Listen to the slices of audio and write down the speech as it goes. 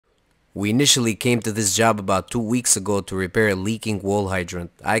We initially came to this job about 2 weeks ago to repair a leaking wall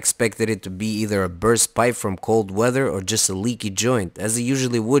hydrant. I expected it to be either a burst pipe from cold weather or just a leaky joint, as it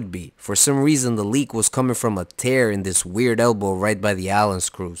usually would be. For some reason the leak was coming from a tear in this weird elbow right by the Allen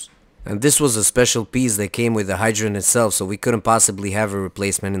screws. And this was a special piece that came with the hydrant itself, so we couldn't possibly have a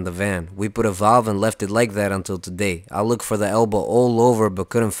replacement in the van. We put a valve and left it like that until today. I looked for the elbow all over but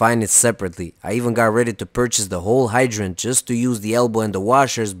couldn't find it separately. I even got ready to purchase the whole hydrant just to use the elbow and the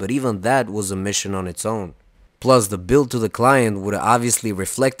washers, but even that was a mission on its own. Plus, the bill to the client would have obviously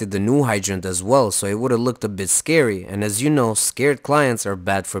reflected the new hydrant as well, so it would have looked a bit scary, and as you know, scared clients are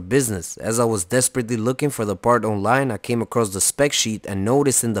bad for business. As I was desperately looking for the part online, I came across the spec sheet and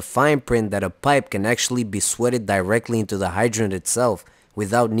noticed in the fine print that a pipe can actually be sweated directly into the hydrant itself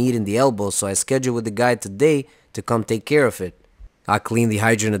without needing the elbow, so I scheduled with the guy today to come take care of it. I cleaned the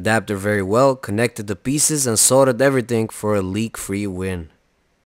hydrant adapter very well, connected the pieces and soldered everything for a leak-free win.